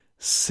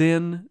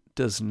Sin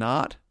does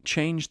not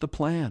change the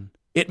plan.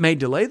 It may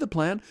delay the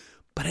plan,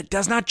 but it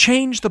does not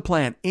change the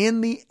plan. In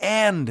the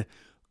end,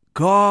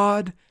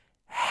 God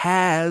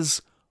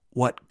has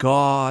what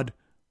God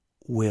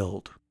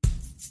willed.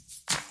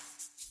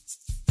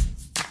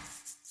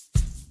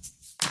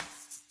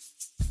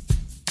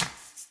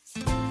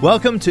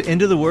 Welcome to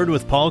Into the Word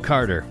with Paul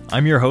Carter.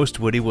 I'm your host,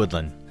 Woody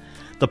Woodland.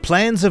 The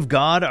plans of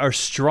God are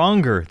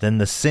stronger than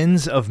the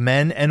sins of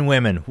men and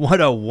women.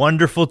 What a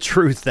wonderful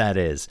truth that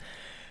is.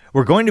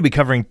 We're going to be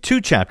covering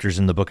 2 chapters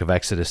in the book of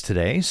Exodus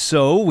today,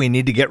 so we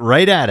need to get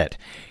right at it.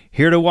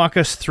 Here to walk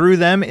us through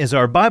them is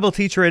our Bible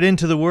teacher at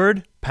Into the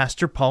Word,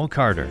 Pastor Paul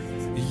Carter.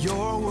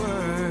 Your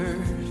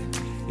word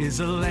is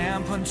a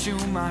lamp unto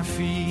my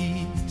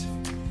feet.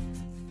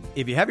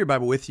 If you have your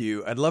Bible with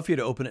you, I'd love for you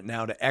to open it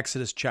now to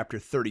Exodus chapter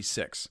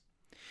 36.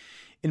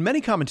 In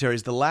many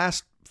commentaries, the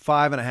last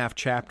 5.5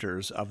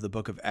 chapters of the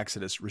book of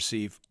Exodus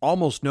receive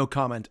almost no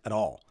comment at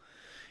all.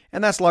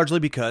 And that's largely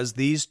because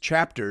these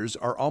chapters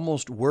are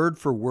almost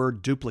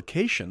word-for-word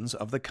duplications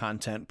of the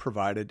content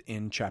provided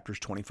in chapters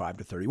 25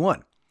 to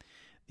 31.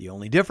 The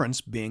only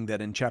difference being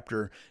that in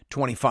chapter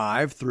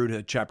 25 through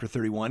to chapter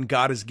 31,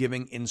 God is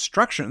giving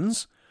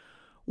instructions,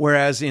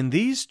 whereas in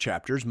these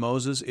chapters,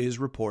 Moses is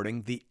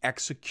reporting the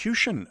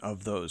execution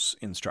of those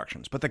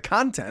instructions. But the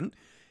content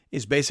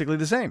is basically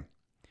the same.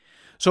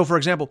 So, for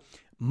example,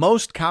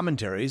 most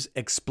commentaries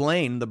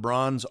explain the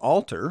bronze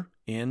altar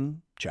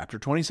in chapter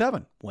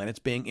 27, when it's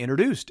being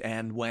introduced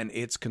and when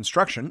its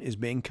construction is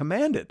being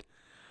commanded.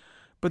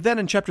 But then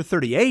in chapter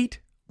 38,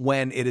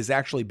 when it is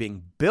actually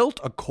being built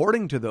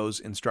according to those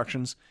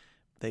instructions,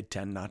 they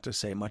tend not to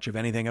say much of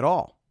anything at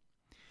all.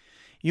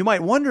 You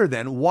might wonder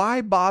then,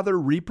 why bother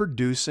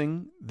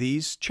reproducing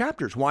these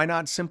chapters? Why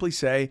not simply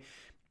say,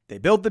 they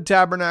built the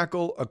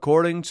tabernacle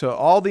according to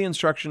all the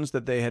instructions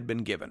that they had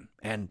been given,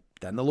 and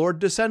then the Lord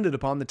descended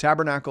upon the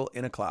tabernacle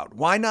in a cloud?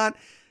 Why not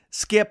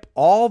skip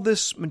all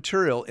this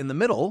material in the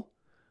middle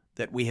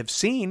that we have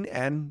seen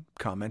and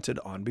commented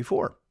on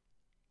before?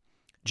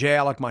 J.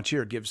 Alec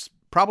Motyer gives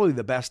probably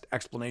the best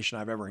explanation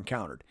I've ever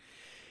encountered.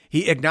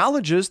 He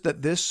acknowledges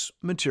that this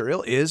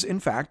material is, in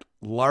fact,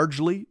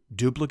 largely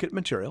duplicate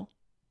material,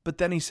 but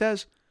then he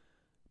says,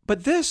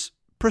 but this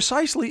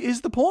precisely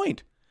is the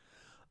point.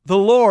 The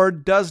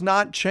Lord does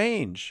not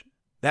change.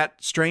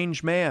 That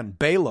strange man,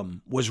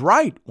 Balaam, was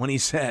right when he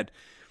said,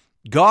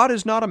 God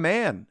is not a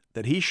man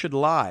that he should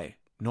lie,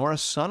 nor a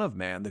son of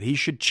man that he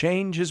should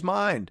change his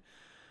mind.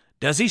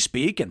 Does he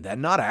speak and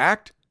then not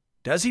act?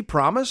 Does he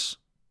promise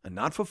and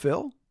not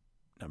fulfill?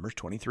 Numbers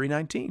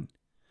 23:19.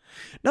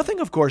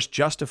 Nothing, of course,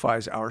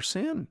 justifies our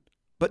sin,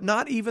 but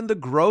not even the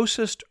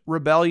grossest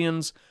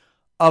rebellions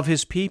of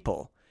his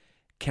people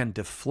can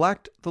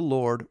deflect the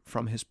Lord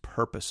from his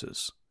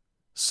purposes.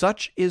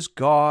 Such is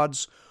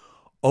God's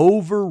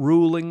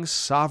overruling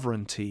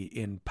sovereignty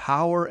in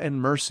power and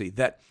mercy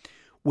that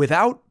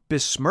without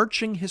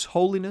besmirching his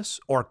holiness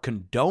or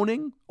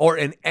condoning or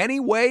in any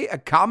way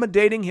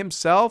accommodating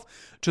himself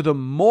to the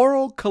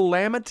moral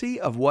calamity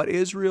of what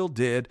Israel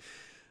did,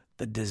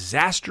 the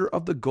disaster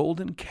of the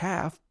golden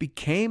calf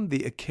became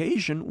the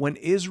occasion when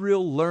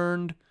Israel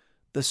learned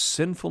the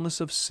sinfulness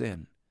of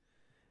sin,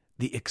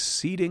 the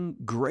exceeding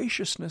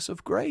graciousness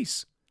of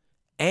grace,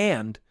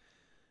 and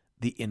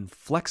the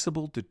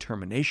inflexible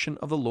determination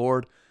of the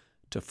Lord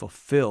to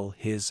fulfill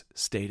his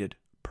stated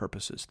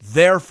purposes.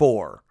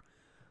 Therefore,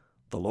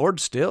 the Lord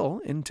still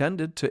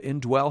intended to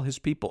indwell his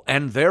people,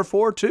 and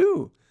therefore,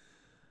 too,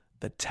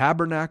 the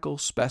tabernacle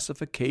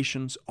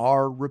specifications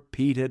are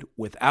repeated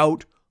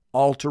without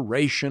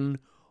alteration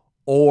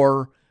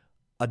or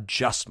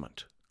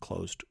adjustment.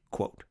 Closed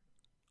quote.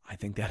 I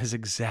think that is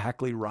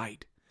exactly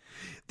right.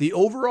 The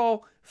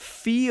overall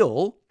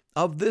feel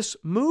of this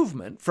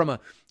movement, from a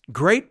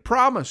great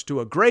promise to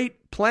a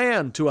great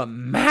plan to a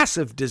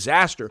massive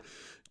disaster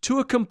to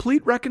a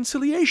complete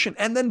reconciliation,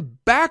 and then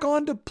back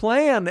onto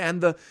plan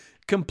and the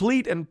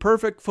complete and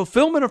perfect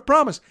fulfillment of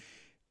promise,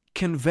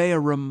 convey a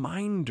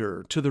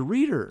reminder to the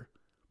reader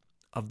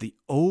of the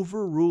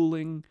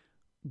overruling,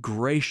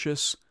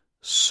 gracious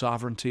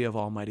sovereignty of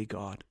Almighty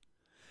God.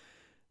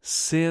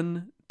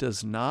 Sin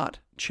does not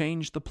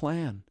change the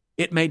plan.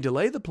 It may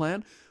delay the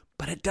plan,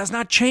 but it does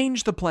not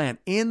change the plan.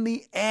 In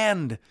the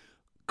end,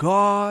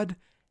 God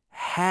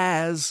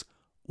has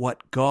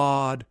what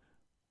God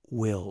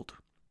willed.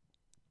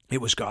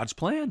 It was God's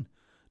plan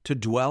to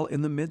dwell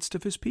in the midst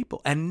of his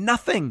people. And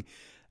nothing,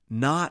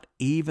 not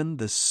even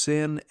the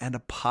sin and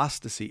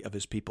apostasy of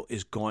his people,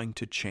 is going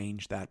to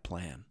change that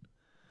plan.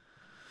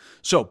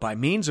 So, by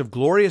means of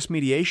glorious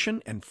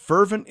mediation and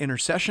fervent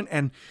intercession,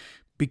 and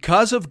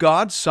because of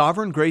God's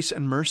sovereign grace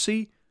and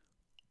mercy,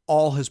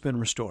 all has been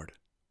restored.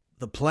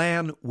 The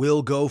plan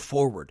will go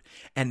forward.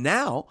 And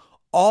now,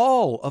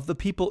 all of the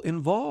people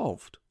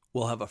involved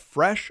will have a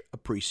fresh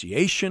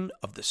appreciation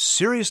of the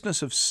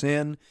seriousness of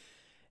sin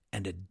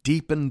and a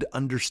deepened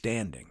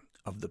understanding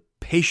of the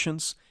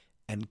patience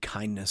and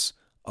kindness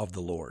of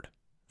the Lord.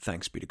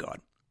 Thanks be to God.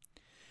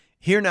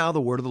 Hear now the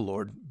word of the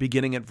Lord,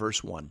 beginning at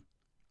verse 1.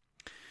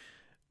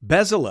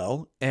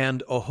 Bezalel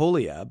and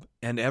Oholiab,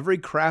 and every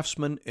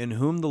craftsman in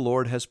whom the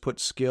Lord has put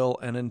skill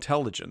and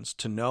intelligence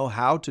to know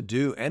how to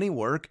do any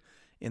work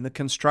in the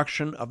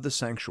construction of the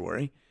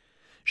sanctuary,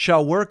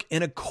 shall work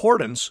in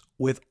accordance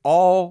with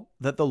all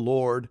that the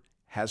Lord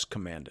has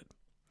commanded.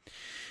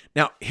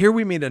 Now, here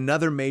we meet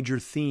another major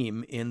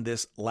theme in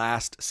this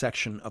last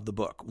section of the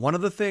book. One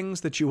of the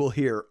things that you will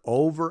hear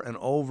over and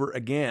over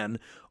again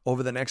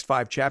over the next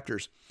 5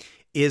 chapters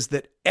is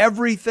that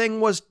everything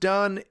was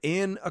done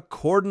in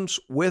accordance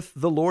with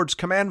the Lord's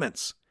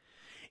commandments.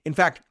 In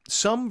fact,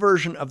 some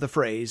version of the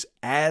phrase,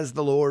 "as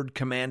the Lord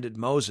commanded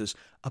Moses,"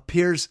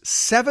 appears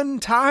 7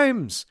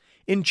 times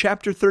in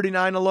chapter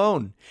 39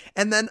 alone,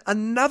 and then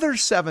another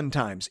 7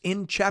 times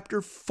in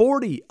chapter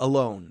 40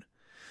 alone.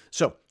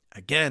 So,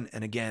 again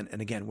and again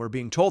and again, we're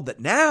being told that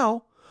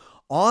now,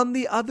 on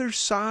the other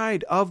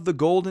side of the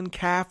golden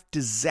calf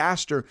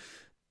disaster,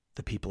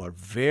 the people are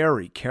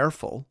very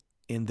careful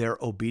in their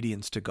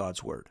obedience to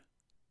God's word.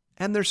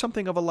 And there's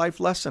something of a life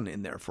lesson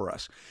in there for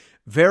us.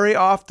 Very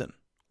often,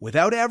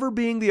 without ever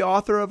being the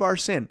author of our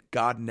sin,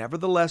 God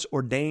nevertheless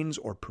ordains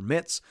or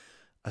permits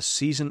a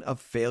season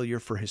of failure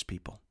for his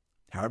people.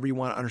 However you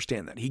want to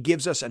understand that. He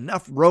gives us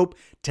enough rope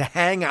to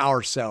hang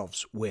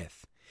ourselves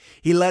with.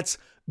 He lets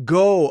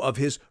go of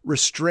his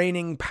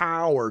restraining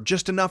power,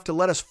 just enough to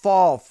let us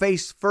fall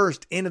face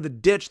first into the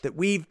ditch that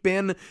we've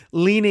been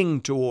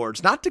leaning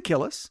towards, not to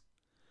kill us,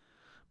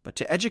 but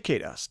to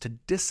educate us, to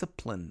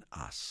discipline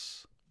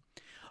us.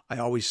 I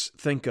always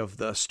think of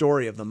the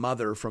story of the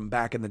mother from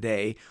back in the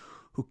day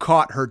who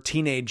caught her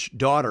teenage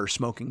daughter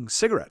smoking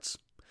cigarettes.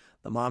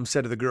 The mom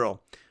said to the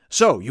girl,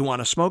 "So, you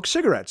want to smoke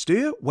cigarettes, do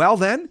you? Well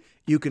then,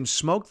 you can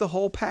smoke the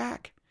whole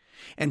pack."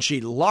 And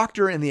she locked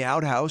her in the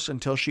outhouse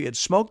until she had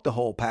smoked the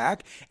whole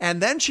pack,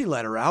 and then she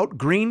let her out,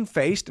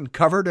 green-faced and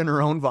covered in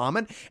her own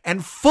vomit,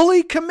 and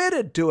fully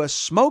committed to a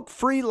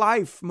smoke-free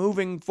life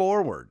moving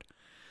forward.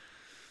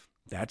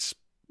 That's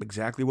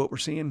exactly what we're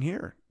seeing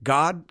here.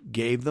 God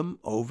gave them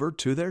over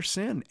to their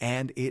sin,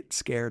 and it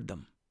scared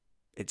them.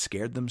 It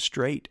scared them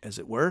straight, as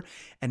it were.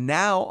 And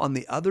now, on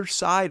the other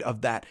side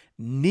of that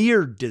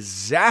near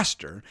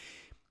disaster,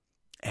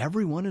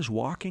 everyone is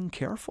walking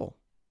careful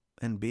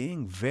and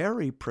being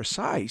very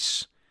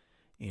precise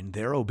in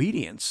their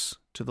obedience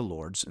to the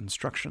Lord's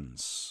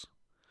instructions.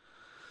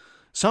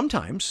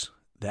 Sometimes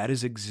that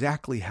is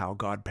exactly how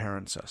God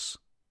parents us.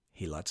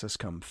 He lets us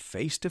come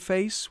face to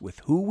face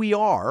with who we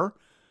are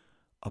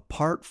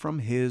apart from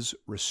his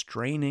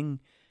restraining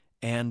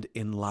and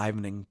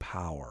enlivening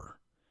power.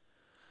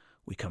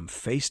 We come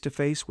face to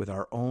face with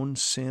our own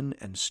sin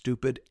and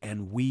stupid,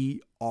 and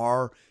we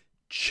are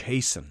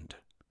chastened.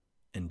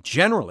 And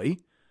generally,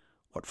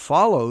 what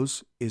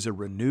follows is a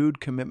renewed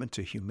commitment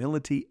to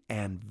humility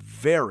and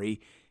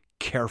very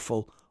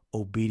careful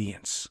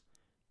obedience.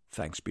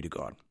 Thanks be to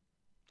God.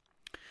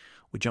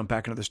 We jump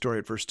back into the story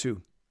at verse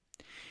 2.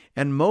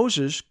 And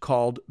Moses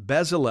called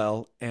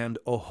Bezalel and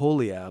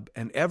Oholiab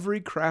and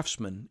every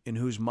craftsman in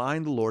whose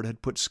mind the Lord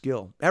had put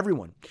skill,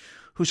 everyone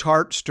whose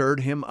heart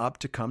stirred him up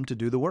to come to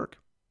do the work.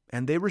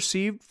 And they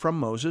received from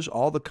Moses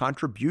all the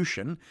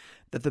contribution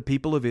that the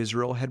people of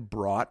Israel had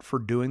brought for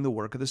doing the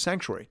work of the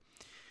sanctuary.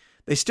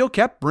 They still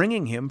kept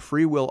bringing him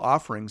free will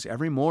offerings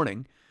every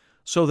morning,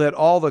 so that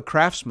all the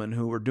craftsmen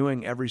who were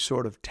doing every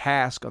sort of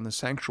task on the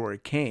sanctuary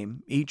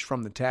came, each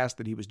from the task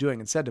that he was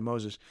doing, and said to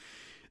Moses,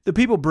 "The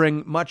people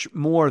bring much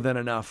more than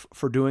enough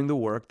for doing the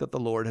work that the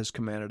Lord has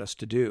commanded us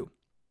to do."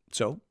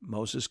 So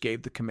Moses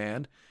gave the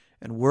command,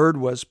 and word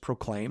was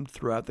proclaimed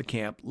throughout the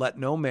camp, "Let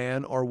no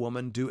man or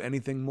woman do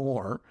anything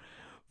more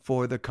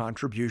for the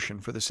contribution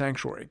for the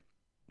sanctuary."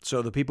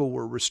 So the people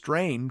were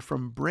restrained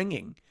from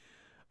bringing,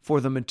 for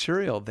the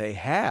material they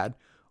had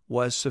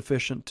was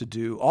sufficient to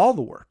do all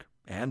the work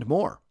and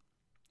more.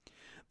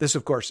 This,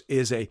 of course,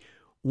 is a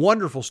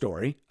wonderful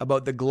story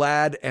about the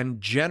glad and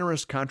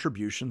generous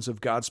contributions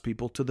of God's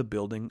people to the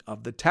building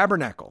of the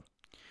tabernacle.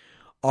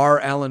 R.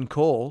 Alan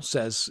Cole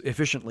says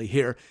efficiently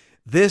here,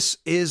 "This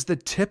is the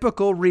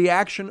typical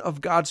reaction of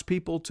God's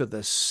people to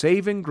the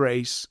saving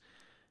grace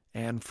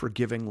and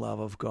forgiving love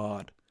of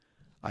God."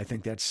 I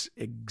think that's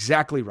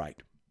exactly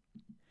right.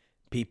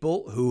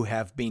 People who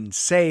have been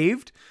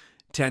saved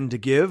tend to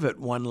give at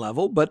one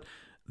level, but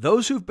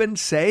those who've been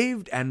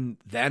saved and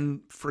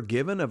then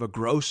forgiven of a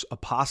gross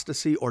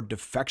apostasy or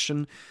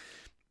defection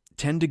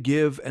tend to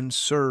give and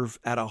serve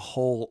at a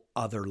whole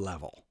other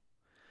level.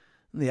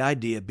 The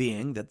idea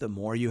being that the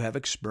more you have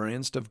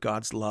experienced of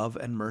God's love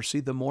and mercy,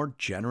 the more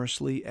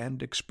generously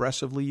and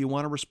expressively you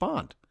want to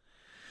respond.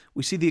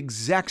 We see the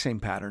exact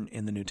same pattern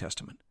in the New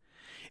Testament.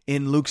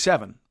 In Luke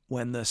 7,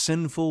 when the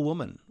sinful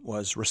woman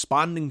was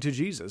responding to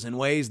Jesus in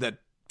ways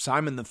that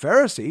Simon the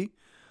Pharisee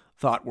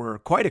thought were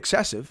quite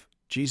excessive,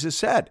 Jesus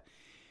said,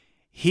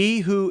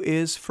 "He who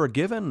is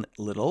forgiven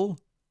little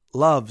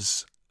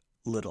loves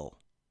little."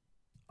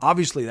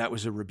 Obviously, that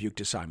was a rebuke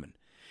to Simon.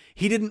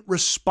 He didn't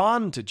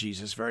respond to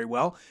Jesus very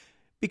well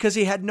because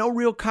he had no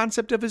real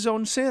concept of his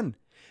own sin.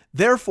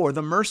 Therefore,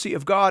 the mercy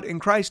of God in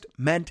Christ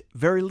meant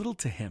very little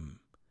to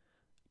him.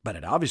 But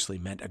it obviously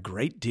meant a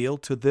great deal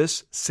to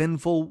this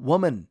sinful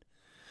woman.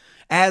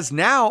 As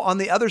now, on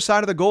the other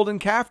side of the golden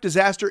calf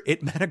disaster,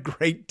 it meant a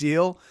great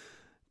deal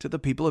to the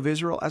people of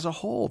Israel as a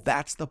whole.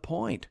 That's the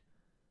point.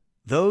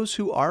 Those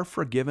who are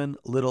forgiven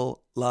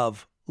little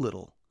love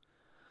little,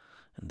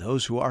 and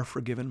those who are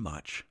forgiven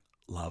much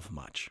love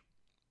much.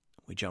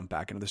 We jump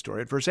back into the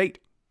story at verse 8.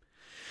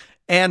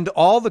 And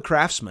all the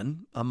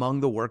craftsmen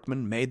among the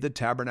workmen made the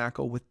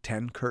tabernacle with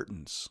 10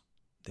 curtains.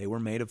 They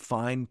were made of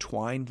fine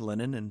twined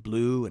linen and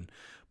blue and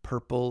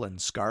purple and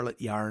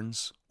scarlet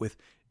yarns, with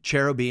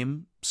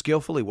cherubim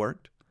skillfully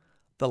worked.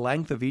 The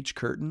length of each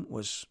curtain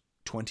was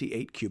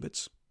 28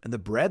 cubits, and the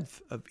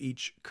breadth of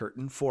each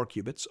curtain 4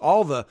 cubits.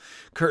 All the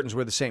curtains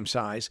were the same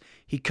size.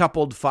 He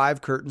coupled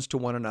 5 curtains to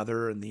one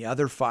another, and the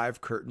other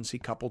 5 curtains he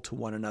coupled to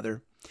one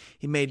another.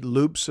 He made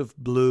loops of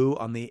blue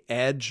on the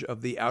edge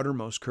of the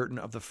outermost curtain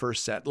of the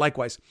first set.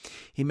 Likewise,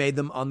 he made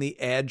them on the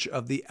edge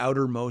of the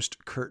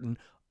outermost curtain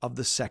of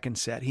the second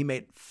set. He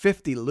made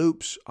 50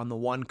 loops on the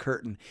one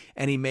curtain,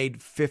 and he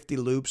made 50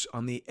 loops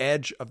on the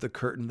edge of the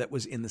curtain that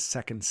was in the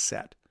second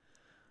set.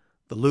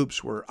 The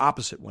loops were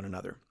opposite one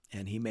another,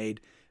 and he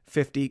made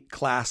 50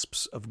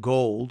 clasps of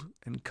gold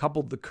and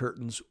coupled the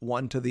curtains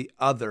one to the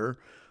other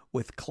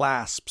with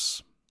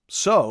clasps.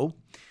 So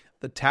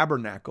the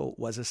tabernacle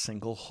was a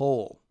single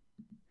whole.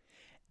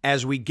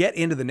 As we get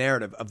into the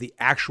narrative of the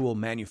actual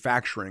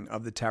manufacturing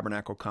of the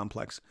tabernacle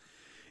complex,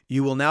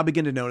 you will now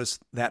begin to notice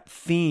that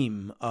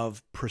theme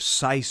of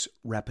precise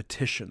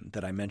repetition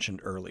that I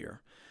mentioned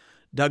earlier.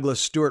 Douglas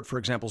Stewart, for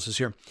example, says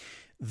here,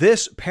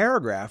 this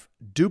paragraph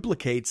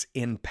duplicates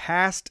in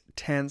past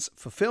tense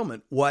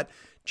fulfillment what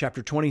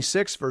chapter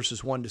 26,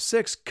 verses 1 to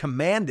 6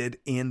 commanded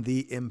in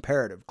the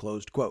imperative,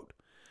 closed quote.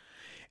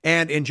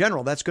 And in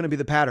general, that's going to be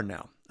the pattern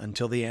now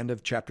until the end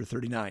of chapter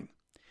 39.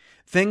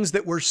 Things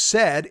that were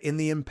said in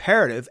the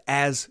imperative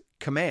as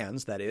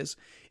commands, that is,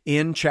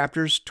 in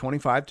chapters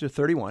 25 to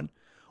 31,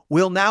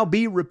 will now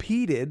be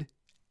repeated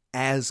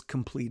as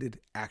completed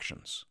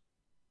actions.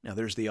 Now,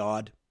 there's the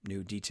odd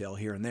new detail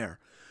here and there,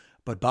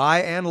 but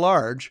by and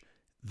large,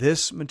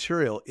 this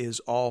material is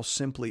all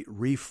simply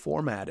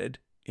reformatted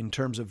in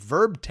terms of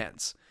verb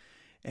tense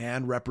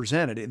and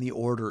represented in the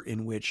order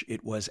in which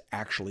it was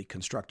actually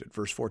constructed.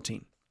 Verse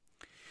 14.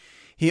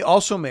 He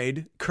also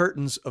made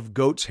curtains of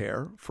goat's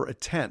hair for a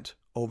tent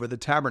over the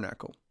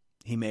tabernacle.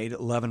 He made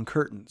 11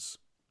 curtains.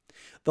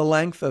 The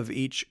length of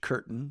each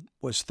curtain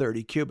was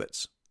 30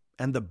 cubits,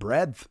 and the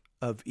breadth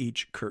of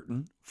each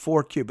curtain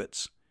 4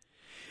 cubits.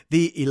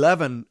 The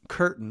 11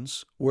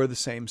 curtains were the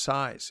same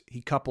size.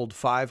 He coupled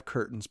 5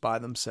 curtains by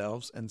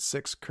themselves and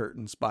 6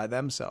 curtains by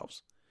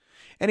themselves.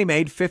 And he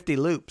made 50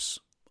 loops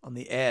on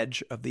the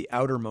edge of the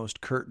outermost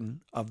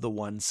curtain of the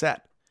one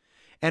set,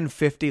 and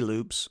 50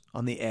 loops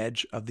on the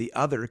edge of the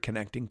other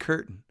connecting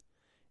curtain.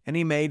 And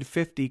he made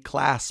 50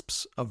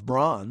 clasps of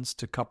bronze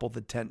to couple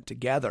the tent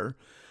together,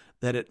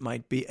 that it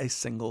might be a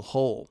single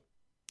whole.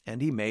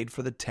 And he made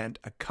for the tent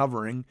a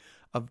covering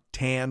of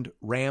tanned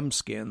ram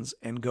skins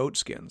and goat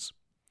skins.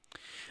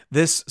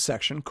 This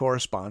section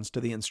corresponds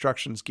to the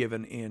instructions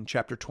given in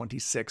chapter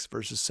 26,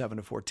 verses 7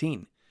 to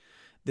 14.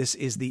 This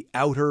is the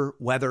outer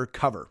weather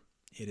cover.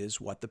 It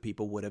is what the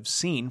people would have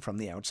seen from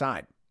the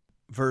outside.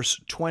 Verse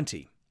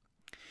 20.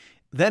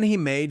 Then he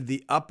made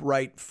the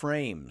upright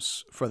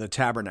frames for the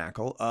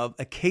tabernacle of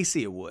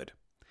acacia wood.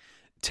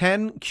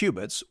 10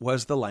 cubits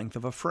was the length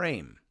of a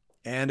frame,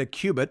 and 1.5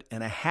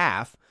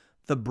 cubits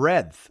the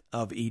breadth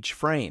of each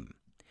frame.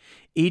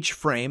 Each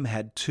frame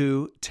had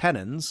 2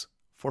 tenons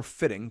for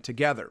fitting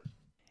together.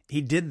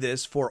 He did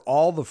this for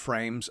all the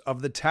frames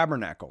of the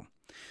tabernacle.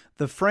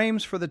 The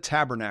frames for the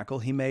tabernacle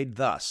he made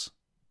thus: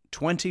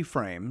 20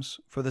 frames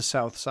for the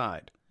south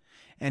side.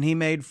 And he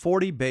made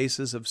 40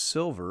 bases of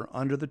silver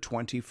under the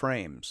 20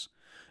 frames,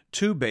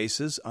 2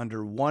 bases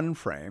under one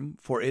frame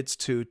for its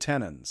 2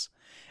 tenons,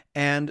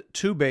 and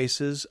 2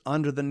 bases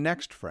under the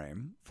next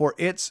frame for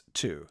its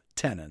 2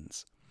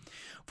 tenons.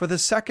 For the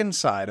second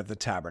side of the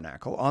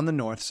tabernacle, on the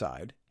north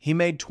side, he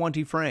made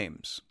 20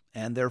 frames,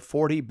 and their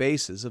 40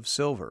 bases of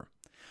silver,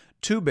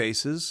 2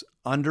 bases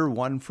under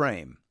one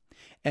frame,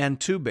 and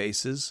 2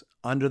 bases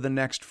under the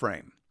next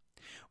frame.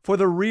 For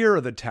the rear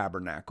of the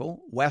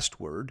tabernacle,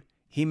 westward,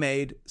 he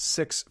made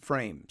 6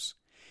 frames.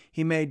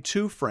 He made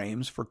 2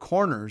 frames for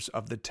corners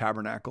of the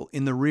tabernacle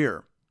in the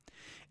rear,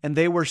 and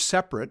they were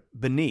separate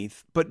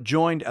beneath, but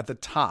joined at the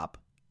top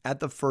at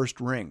the first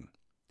ring.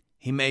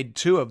 He made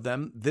 2 of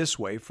them this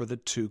way for the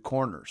 2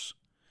 corners.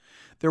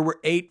 There were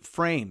 8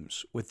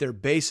 frames with their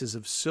bases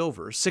of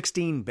silver,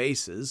 16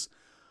 bases,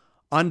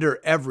 under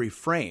every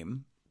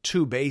frame,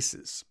 2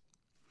 bases.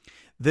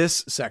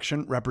 This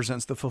section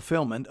represents the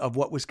fulfillment of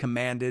what was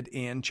commanded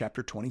in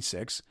chapter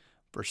 26,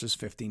 verses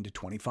 15 to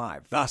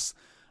 25. Thus,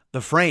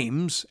 the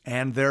frames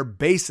and their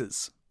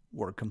bases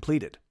were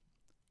completed.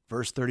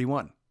 Verse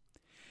 31.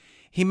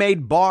 He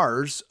made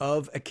bars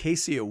of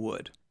acacia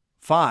wood,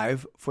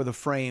 5 for the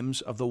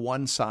frames of the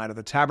one side of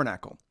the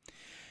tabernacle,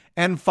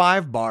 and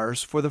 5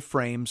 bars for the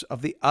frames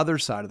of the other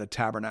side of the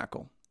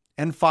tabernacle,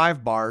 and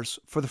 5 bars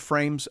for the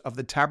frames of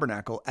the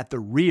tabernacle at the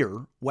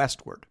rear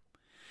westward.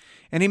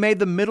 And he made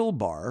the middle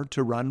bar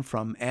to run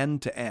from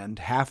end to end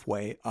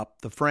halfway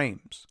up the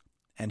frames.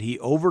 And he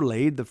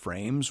overlaid the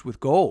frames with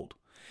gold,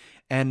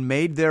 and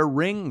made their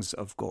rings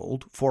of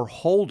gold for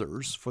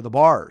holders for the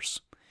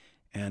bars,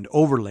 and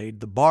overlaid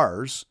the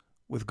bars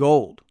with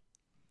gold.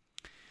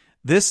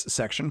 This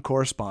section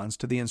corresponds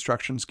to the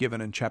instructions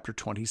given in chapter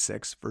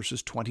 26,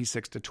 verses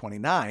 26 to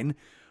 29,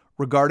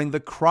 regarding the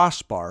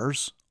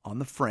crossbars on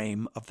the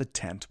frame of the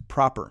tent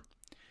proper.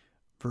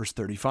 Verse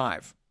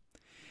 35.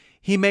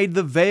 He made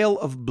the veil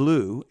of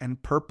blue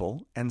and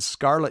purple and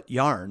scarlet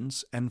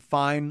yarns and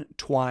fine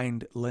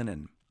twined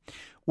linen.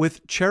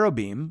 With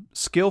cherubim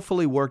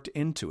skillfully worked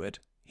into it,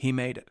 he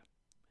made it.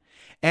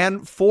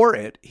 And for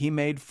it he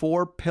made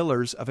 4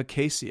 pillars of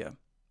acacia,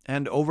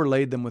 and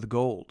overlaid them with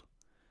gold.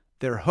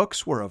 Their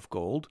hooks were of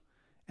gold,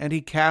 and he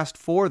cast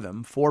for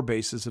them 4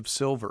 bases of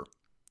silver.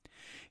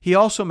 He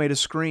also made a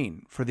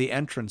screen for the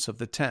entrance of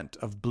the tent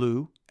of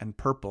blue and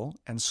purple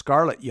and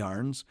scarlet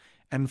yarns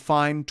and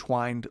fine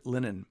twined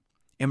linen,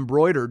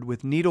 embroidered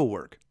with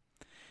needlework,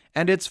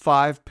 and its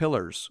 5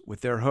 pillars with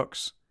their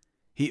hooks.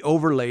 He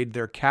overlaid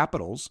their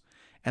capitals,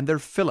 and their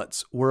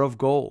fillets were of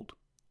gold,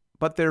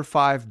 but their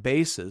 5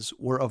 bases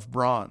were of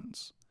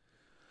bronze.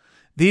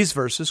 These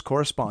verses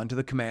correspond to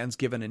the commands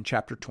given in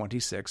chapter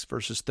 26,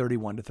 verses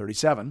 31 to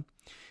 37,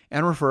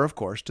 and refer, of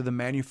course, to the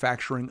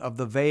manufacturing of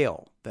the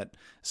veil that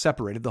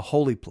separated the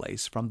holy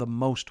place from the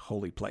most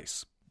holy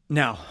place.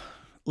 Now,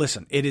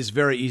 listen, it is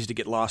very easy to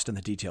get lost in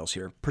the details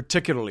here,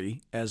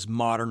 particularly as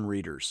modern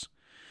readers.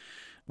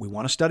 We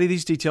want to study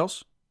these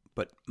details,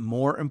 but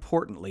more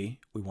importantly,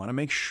 we want to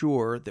make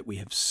sure that we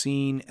have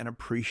seen and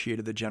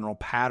appreciated the general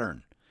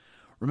pattern.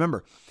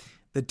 Remember,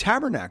 the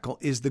tabernacle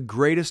is the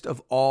greatest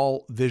of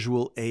all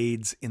visual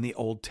aids in the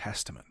Old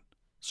Testament.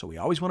 So we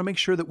always want to make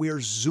sure that we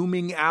are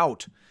zooming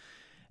out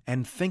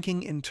and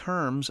thinking in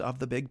terms of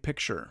the big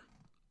picture.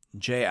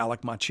 J.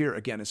 Alec Machir,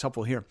 again, is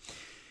helpful here.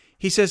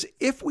 He says,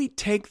 if we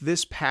take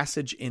this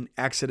passage in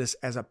Exodus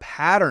as a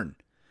pattern,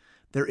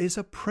 there is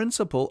a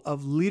principle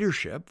of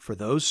leadership for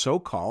those so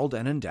called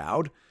and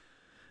endowed.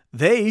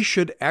 They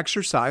should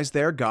exercise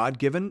their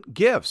God-given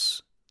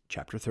gifts.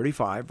 Chapter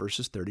 35,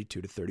 verses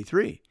 32 to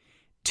 33.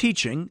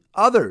 Teaching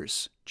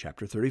others.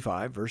 Chapter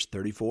 35, verse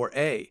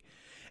 34a.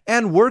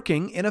 And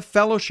working in a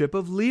fellowship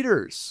of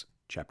leaders.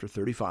 Chapter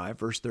 35,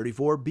 verse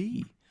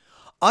 34b.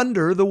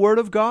 Under the word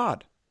of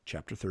God.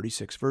 Chapter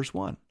 36, verse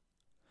 1.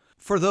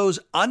 For those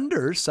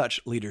under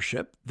such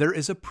leadership, there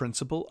is a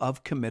principle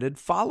of committed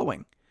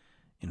following,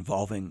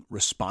 involving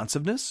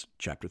responsiveness,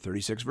 chapter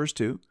 36, verse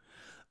 2,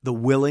 the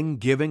willing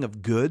giving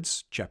of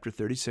goods, chapter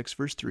 36,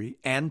 verse 3,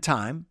 and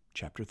time,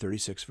 chapter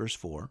 36, verse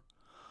 4,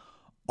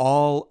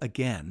 all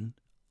again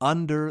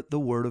under the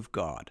word of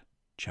God,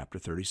 chapter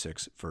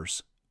 36,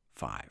 verse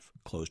 5,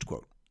 closed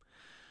quote.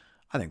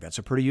 I think that's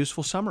a pretty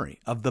useful summary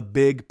of the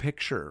big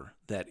picture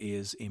that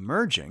is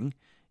emerging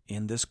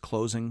in this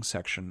closing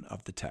section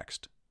of the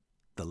text.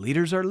 The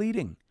leaders are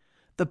leading,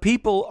 the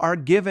people are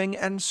giving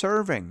and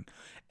serving,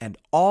 and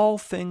all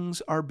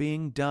things are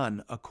being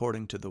done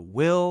according to the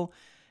will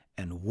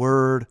and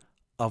word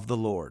of the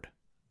Lord.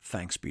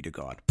 Thanks be to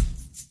God.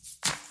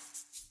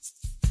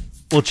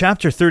 Well,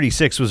 chapter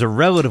 36 was a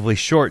relatively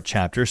short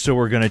chapter, so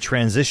we're going to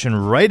transition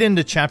right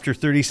into chapter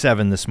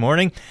 37 this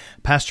morning.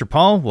 Pastor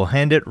Paul, we'll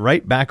hand it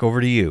right back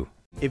over to you.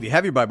 If you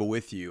have your Bible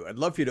with you, I'd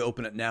love for you to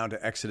open it now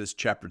to Exodus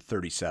chapter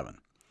 37.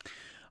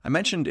 I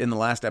mentioned in the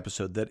last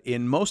episode that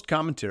in most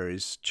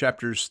commentaries,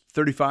 chapters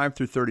 35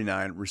 through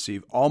 39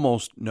 receive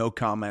almost no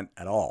comment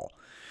at all,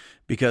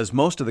 because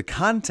most of the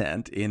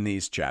content in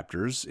these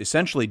chapters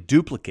essentially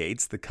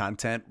duplicates the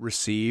content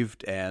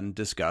received and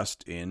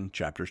discussed in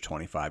chapters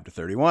 25 to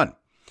 31.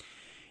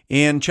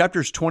 In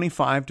chapters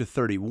 25 to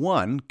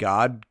 31,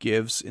 God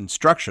gives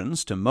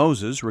instructions to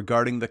Moses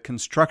regarding the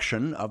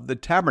construction of the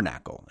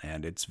tabernacle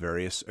and its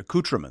various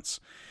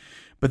accoutrements.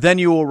 But then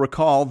you will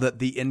recall that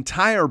the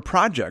entire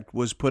project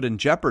was put in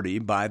jeopardy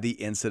by the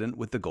incident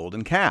with the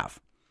golden calf.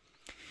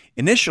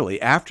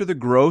 Initially, after the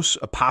gross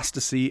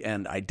apostasy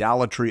and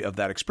idolatry of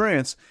that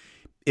experience,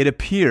 it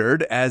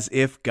appeared as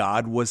if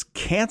God was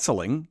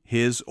canceling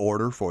his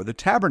order for the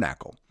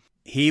tabernacle.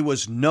 He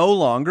was no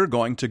longer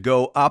going to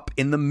go up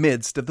in the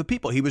midst of the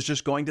people. He was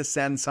just going to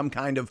send some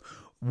kind of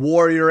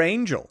warrior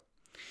angel.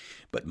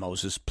 But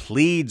Moses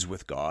pleads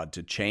with God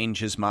to change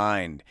his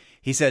mind.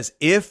 He says,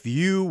 if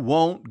you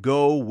won't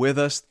go with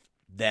us,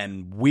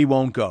 then we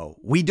won't go.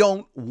 We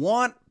don't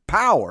want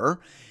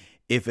power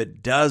if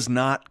it does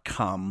not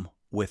come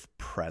with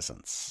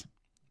presence.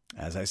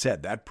 As I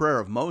said, that prayer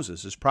of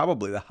Moses is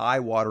probably the high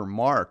water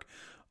mark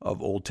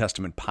of Old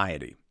Testament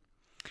piety.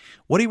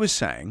 What he was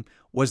saying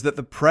was that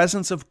the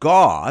presence of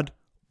God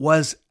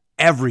was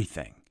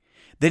everything.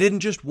 They didn't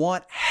just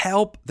want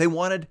help, they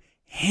wanted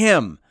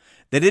him.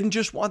 They didn't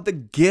just want the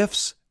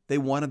gifts, they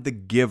wanted the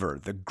giver.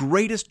 The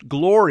greatest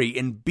glory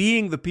in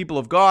being the people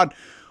of God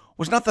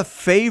was not the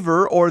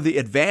favor or the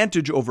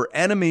advantage over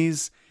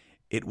enemies,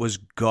 it was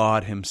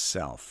God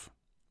himself.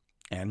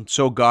 And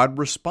so God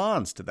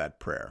responds to that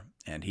prayer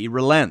and he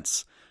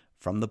relents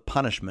from the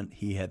punishment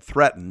he had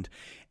threatened,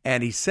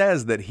 and he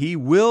says that he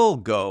will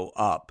go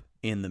up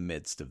in the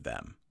midst of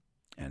them.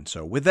 And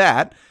so with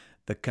that,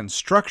 the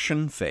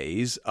construction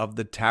phase of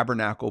the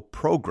tabernacle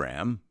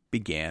program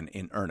began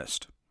in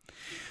earnest.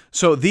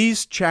 So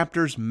these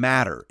chapters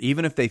matter,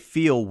 even if they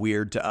feel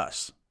weird to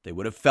us. They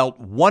would have felt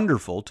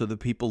wonderful to the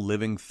people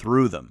living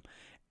through them.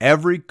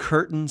 Every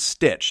curtain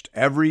stitched,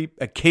 every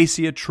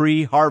acacia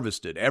tree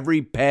harvested,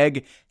 every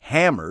peg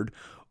hammered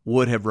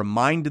would have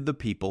reminded the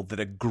people that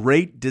a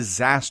great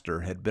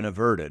disaster had been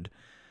averted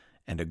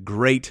and a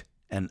great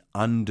and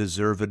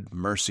undeserved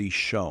mercy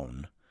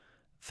shown.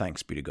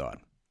 Thanks be to God.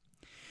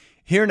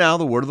 Hear now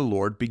the word of the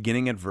Lord,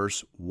 beginning at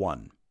verse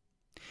 1.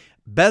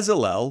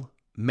 Bezalel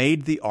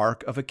made the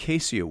ark of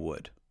acacia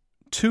wood.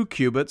 2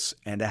 cubits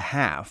and a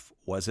half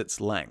was its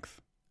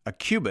length, a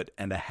cubit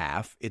and a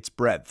half its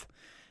breadth,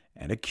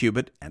 and a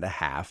cubit and a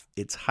half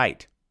its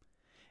height.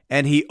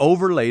 And he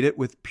overlaid it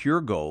with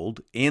pure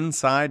gold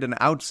inside and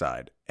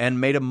outside, and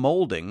made a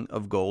molding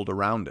of gold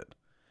around it.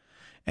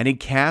 And he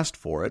cast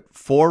for it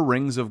 4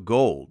 rings of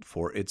gold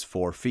for its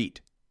 4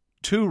 feet,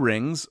 2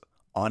 rings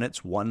on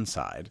its one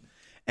side,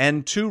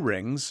 and 2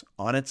 rings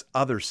on its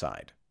other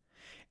side.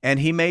 And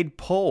he made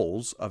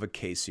poles of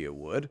acacia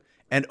wood,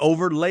 and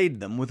overlaid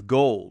them with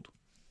gold,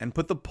 and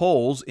put the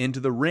poles into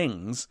the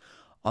rings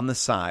on the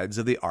sides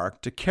of the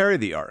ark to carry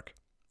the ark.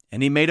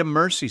 And he made a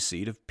mercy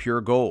seat of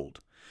pure gold.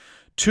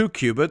 2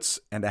 cubits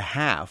and a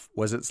half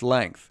was its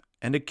length,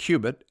 and a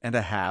cubit and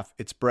a half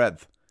its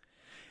breadth.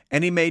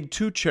 And he made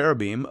 2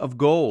 cherubim of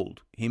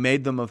gold. He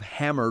made them of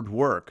hammered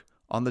work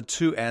on the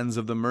 2 ends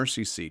of the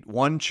mercy seat,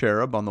 1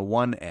 cherub on the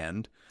one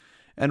end,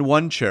 and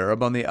 1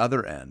 cherub on the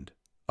other end.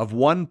 Of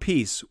one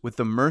piece with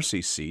the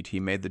mercy seat he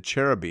made the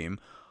cherubim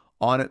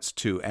on its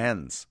 2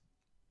 ends.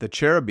 The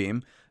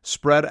cherubim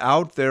spread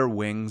out their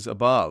wings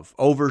above,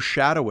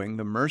 overshadowing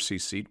the mercy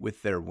seat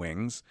with their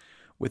wings,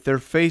 with their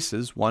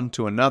faces one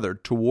to another.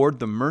 Toward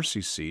the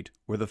mercy seat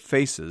were the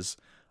faces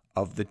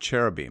of the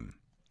cherubim.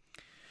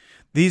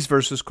 These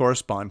verses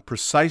correspond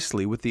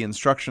precisely with the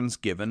instructions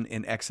given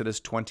in Exodus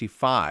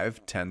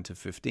 25,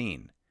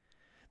 10-15.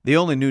 The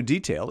only new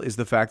detail is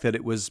the fact that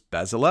it was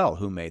Bezalel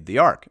who made the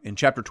ark. In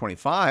chapter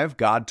 25,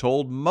 God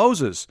told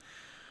Moses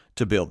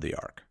to build the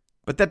ark.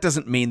 But that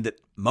doesn't mean that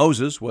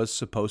Moses was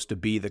supposed to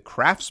be the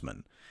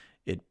craftsman.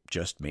 It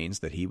just means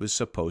that he was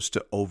supposed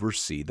to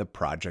oversee the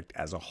project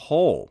as a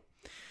whole.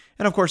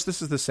 And of course,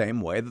 this is the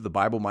same way that the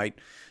Bible might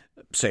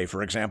say,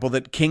 for example,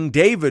 that King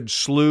David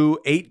slew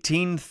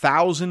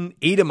 18,000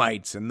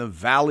 Edomites in the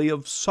Valley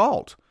of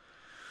Salt.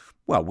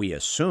 Well, we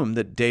assume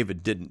that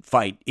David didn't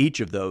fight each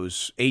of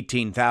those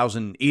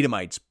 18,000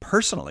 Edomites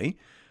personally,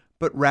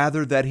 but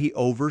rather that he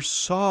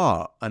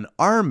oversaw an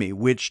army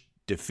which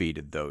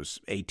defeated those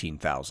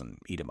 18,000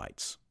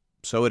 Edomites.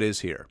 So it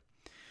is here.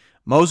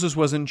 Moses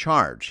was in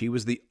charge. He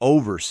was the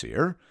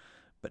overseer,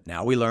 but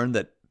now we learn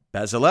that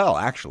Bezalel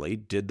actually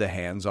did the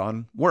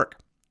hands-on work.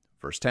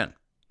 Verse 10.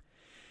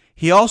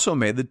 He also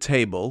made the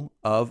table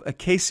of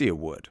acacia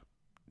wood.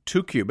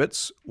 2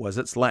 cubits was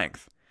its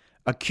length,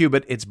 a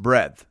cubit its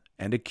breadth,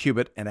 and a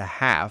cubit and a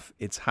half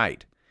its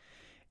height.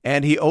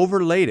 And he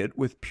overlaid it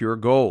with pure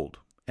gold,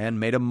 and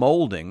made a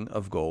molding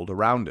of gold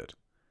around it.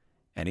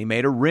 And he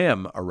made a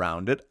rim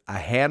around it, a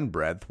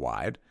handbreadth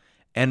wide,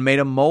 and made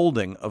a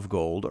molding of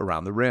gold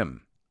around the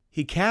rim.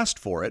 He cast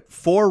for it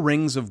 4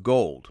 rings of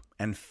gold,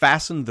 and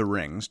fastened the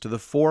rings to the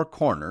 4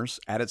 corners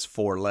at its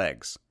 4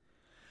 legs.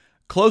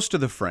 Close to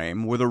the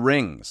frame were the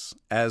rings,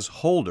 as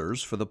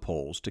holders for the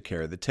poles to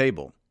carry the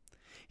table.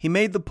 He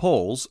made the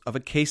poles of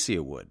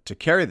acacia wood to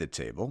carry the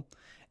table,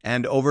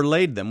 and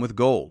overlaid them with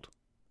gold.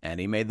 And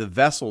he made the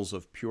vessels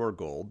of pure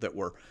gold that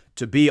were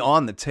to be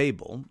on the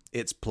table,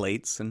 its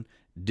plates and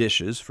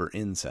dishes for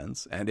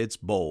incense, and its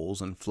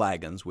bowls and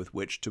flagons with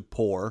which to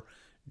pour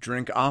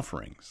drink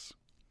offerings.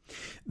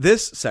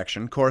 This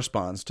section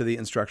corresponds to the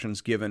instructions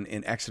given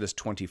in Exodus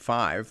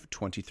 25,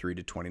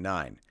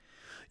 23-29.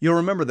 You'll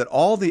remember that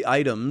all the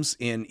items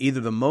in either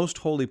the most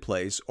holy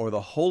place or the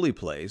holy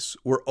place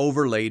were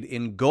overlaid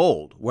in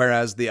gold,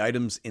 whereas the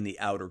items in the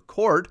outer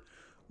court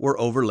were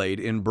overlaid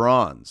in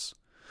bronze.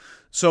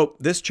 So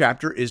this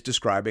chapter is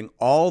describing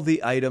all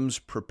the items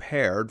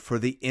prepared for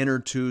the inner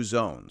 2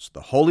 zones,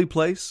 the holy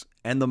place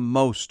and the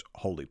most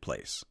holy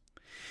place.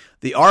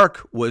 The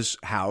ark was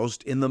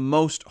housed in the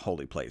most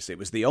holy place. It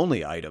was the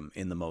only item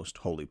in the most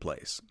holy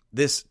place.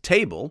 This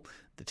table,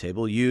 the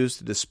table used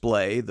to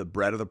display the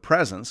bread of the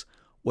presence,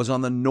 was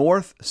on the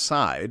north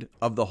side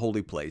of the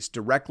holy place,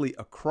 directly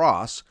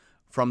across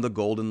from the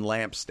golden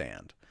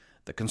lampstand,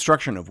 the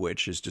construction of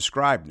which is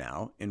described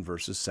now in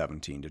verses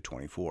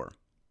 17-24.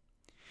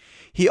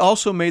 He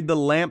also made the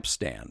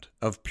lampstand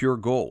of pure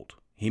gold.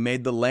 He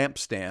made the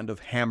lampstand of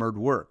hammered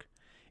work.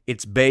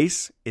 Its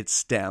base, its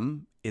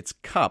stem, its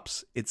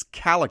cups, its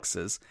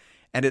calyxes,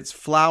 and its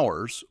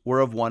flowers were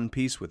of one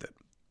piece with it.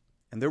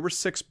 And there were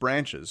 6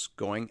 branches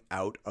going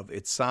out of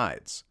its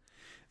sides.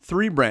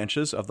 3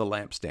 branches of the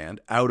lampstand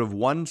out of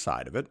one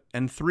side of it,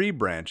 and 3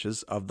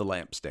 branches of the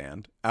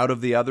lampstand out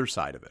of the other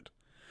side of it.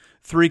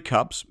 3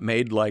 cups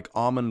made like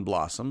almond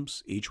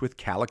blossoms, each with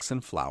calyx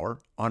and flower,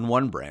 on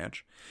one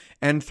branch,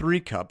 and 3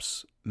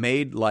 cups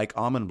made like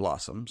almond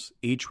blossoms,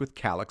 each with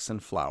calyx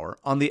and flower,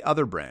 on the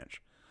other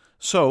branch.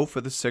 So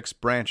for the 6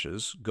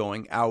 branches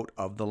going out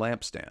of the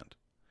lampstand.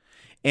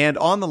 And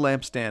on the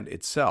lampstand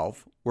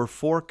itself were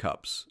 4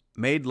 cups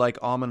made like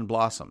almond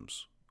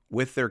blossoms,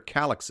 with their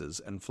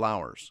calyxes and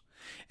flowers,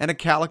 and a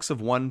calyx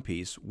of one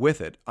piece with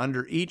it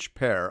under each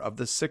pair of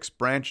the 6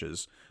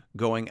 branches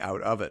going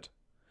out of it.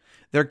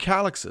 Their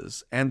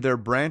calyxes and their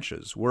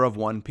branches were of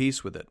one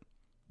piece with it.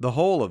 The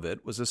whole of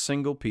it was a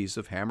single piece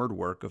of hammered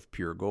work of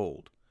pure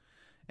gold.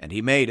 And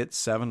he made it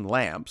 7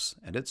 lamps,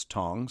 and its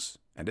tongs,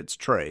 and its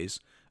trays,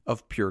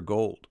 of pure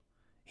gold.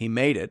 He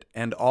made it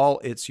and all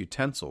its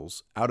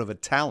utensils out of a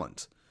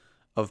talent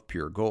of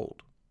pure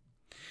gold.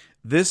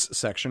 This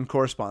section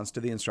corresponds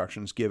to the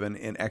instructions given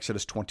in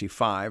Exodus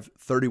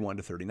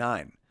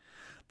 25:31-39.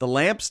 The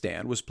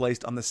lampstand was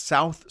placed on the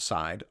south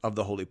side of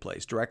the holy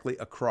place, directly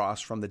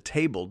across from the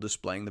table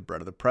displaying the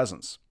bread of the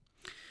presence.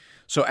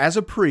 So as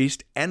a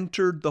priest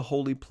entered the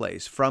holy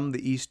place from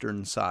the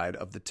eastern side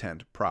of the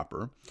tent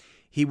proper,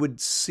 he would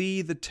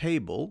see the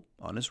table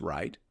on his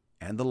right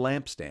and the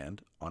lampstand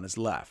on his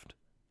left.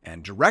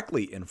 And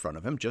directly in front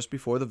of him, just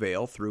before the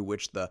veil through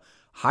which the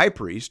high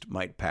priest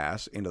might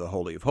pass into the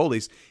Holy of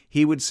Holies,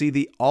 he would see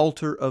the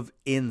altar of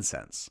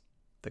incense,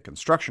 the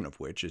construction of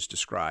which is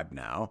described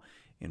now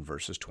in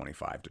verses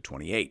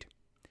 25-28.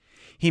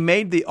 He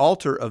made the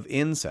altar of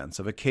incense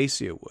of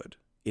acacia wood.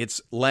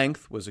 Its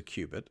length was a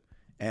cubit,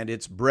 and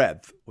its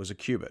breadth was a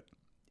cubit.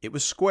 It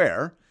was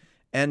square,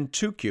 and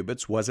 2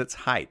 cubits was its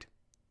height.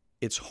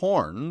 Its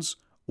horns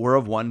were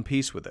of one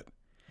piece with it.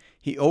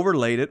 He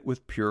overlaid it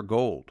with pure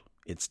gold,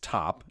 its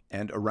top,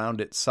 and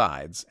around its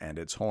sides and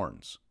its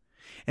horns.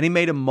 And he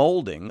made a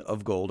molding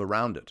of gold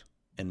around it,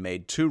 and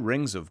made 2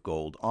 rings of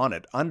gold on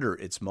it under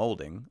its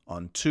molding,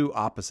 on 2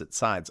 opposite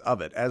sides of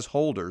it, as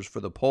holders for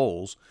the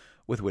poles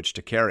with which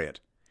to carry it.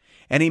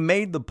 And he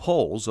made the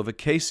poles of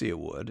acacia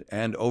wood,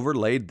 and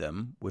overlaid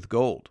them with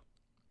gold.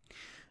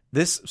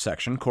 This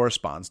section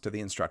corresponds to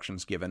the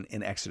instructions given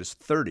in Exodus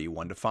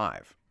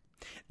 30:1-5.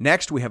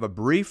 Next, we have a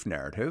brief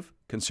narrative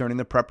concerning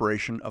the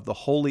preparation of the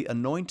holy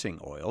anointing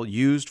oil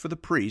used for the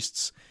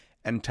priests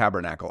and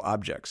tabernacle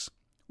objects.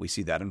 We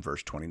see that in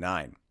verse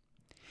 29.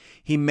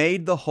 He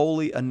made the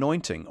holy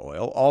anointing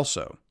oil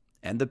also,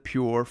 and the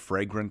pure,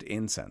 fragrant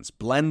incense,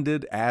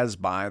 blended as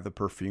by the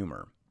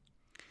perfumer.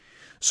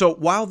 So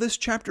while this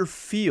chapter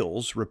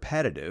feels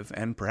repetitive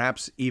and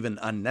perhaps even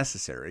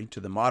unnecessary to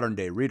the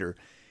modern-day reader,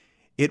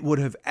 it would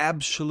have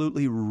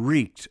absolutely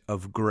reeked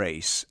of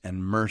grace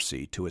and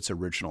mercy to its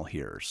original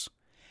hearers.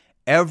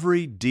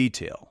 Every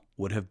detail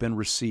would have been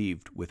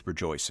received with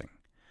rejoicing.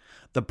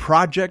 The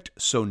project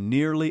so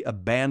nearly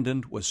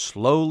abandoned was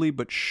slowly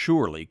but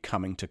surely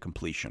coming to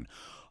completion.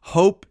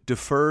 Hope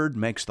deferred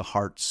makes the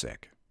heart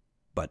sick,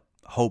 but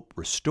hope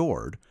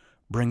restored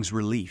brings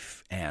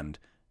relief and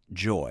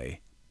joy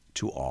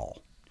to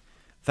all.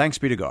 Thanks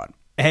be to God.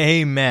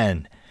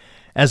 Amen.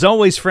 As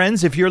always,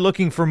 friends, if you're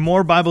looking for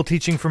more Bible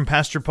teaching from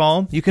Pastor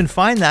Paul, you can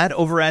find that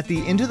over at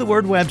the Into the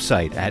Word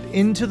website at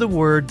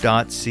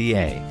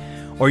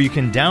intotheword.ca. Or you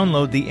can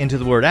download the Into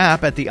the Word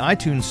app at the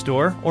iTunes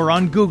Store or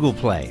on Google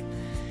Play.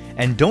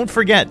 And don't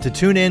forget to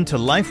tune in to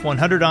Life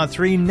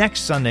 100.3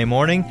 next Sunday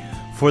morning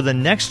for the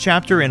next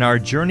chapter in our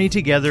journey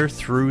together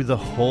through the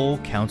whole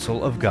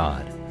counsel of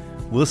God.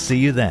 We'll see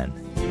you then.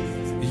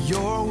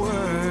 Your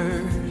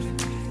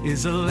word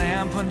is a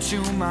lamp unto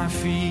my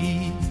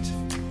feet